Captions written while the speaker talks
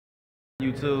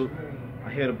YouTube,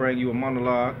 I'm here to bring you a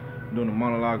monologue. I'm doing a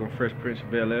monologue on Fresh Prince of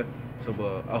Bel-Air.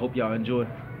 So I hope y'all enjoy.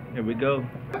 Here we go.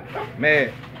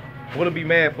 Mad. What'll be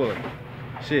mad for?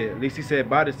 Shit, at least he said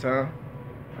by this time.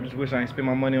 I just wish I ain't spend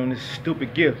my money on this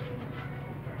stupid gift.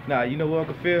 Nah, you know what,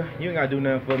 Uncle Phil? You ain't gotta do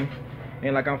nothing for me.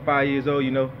 Ain't like I'm 5 years old,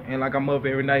 you know. Ain't like I'm up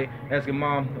every night asking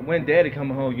mom when daddy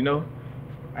coming home, you know.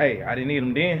 Hey, I didn't need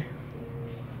him then.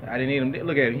 I didn't need him then.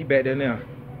 Look at him, he back there now.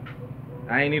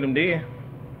 I ain't need him then.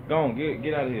 Go on,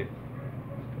 get out of here.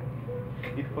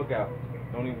 Get the fuck out.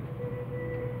 Don't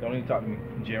even talk to me,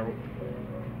 Gerald.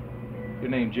 Your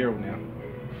name Gerald now.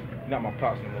 You're not my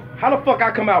pops no more. How the fuck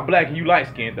I come out black and you light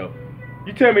skinned though?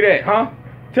 You tell me that, huh?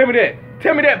 Tell me that.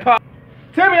 Tell me that, pop.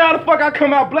 Tell me how the fuck I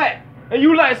come out black and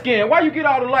you light skinned. Why you get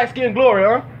all the light skinned glory,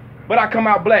 huh? But I come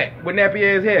out black with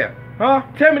nappy ass hair, huh?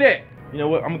 Tell me that. You know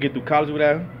what? I'm gonna get through college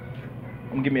without him. I'm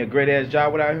gonna give me a great ass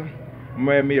job without him. I'm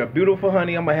gonna have me a beautiful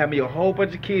honey. I'm gonna have me a whole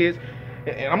bunch of kids.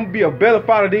 And I'm gonna be a better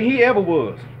father than he ever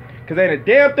was. Cause ain't a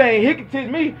damn thing he can teach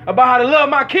me about how to love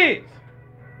my kids.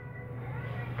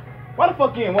 Why the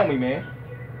fuck you didn't want me, man?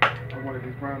 I wanted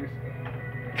this promise.